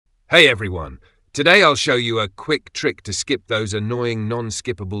Hey everyone, today I'll show you a quick trick to skip those annoying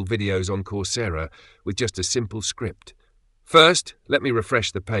non-skippable videos on Coursera with just a simple script. First, let me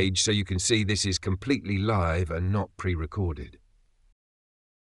refresh the page so you can see this is completely live and not pre-recorded.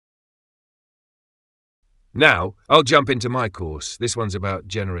 Now, I'll jump into my course. This one's about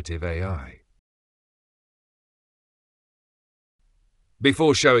generative AI.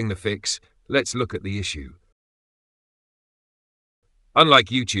 Before showing the fix, let's look at the issue. Unlike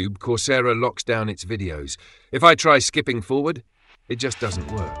YouTube, Coursera locks down its videos. If I try skipping forward, it just doesn't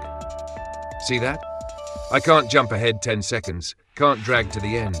work. See that? I can't jump ahead 10 seconds, can't drag to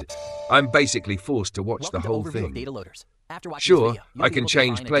the end. I'm basically forced to watch the whole thing. Sure, I can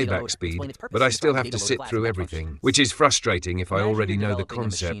change playback speed, but I still have to sit through everything, which is frustrating if I already know the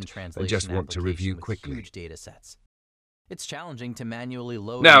concept and just want to review quickly. It's challenging to manually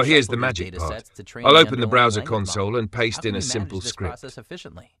load. Now here's the magic part. I'll open the browser console and paste in a simple script.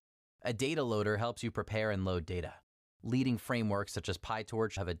 Efficiently. A data loader helps you prepare and load data. Leading frameworks such as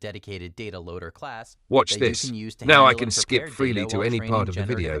PyTorch have a dedicated data loader class. Watch this. Now I can skip freely to any part of the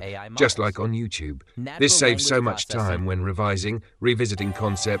video, just like on YouTube. This saves so much time when revising, revisiting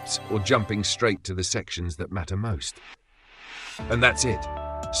concepts, or jumping straight to the sections that matter most. And that's it.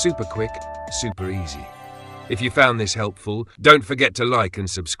 Super quick, super easy. If you found this helpful, don't forget to like and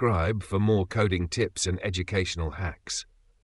subscribe for more coding tips and educational hacks.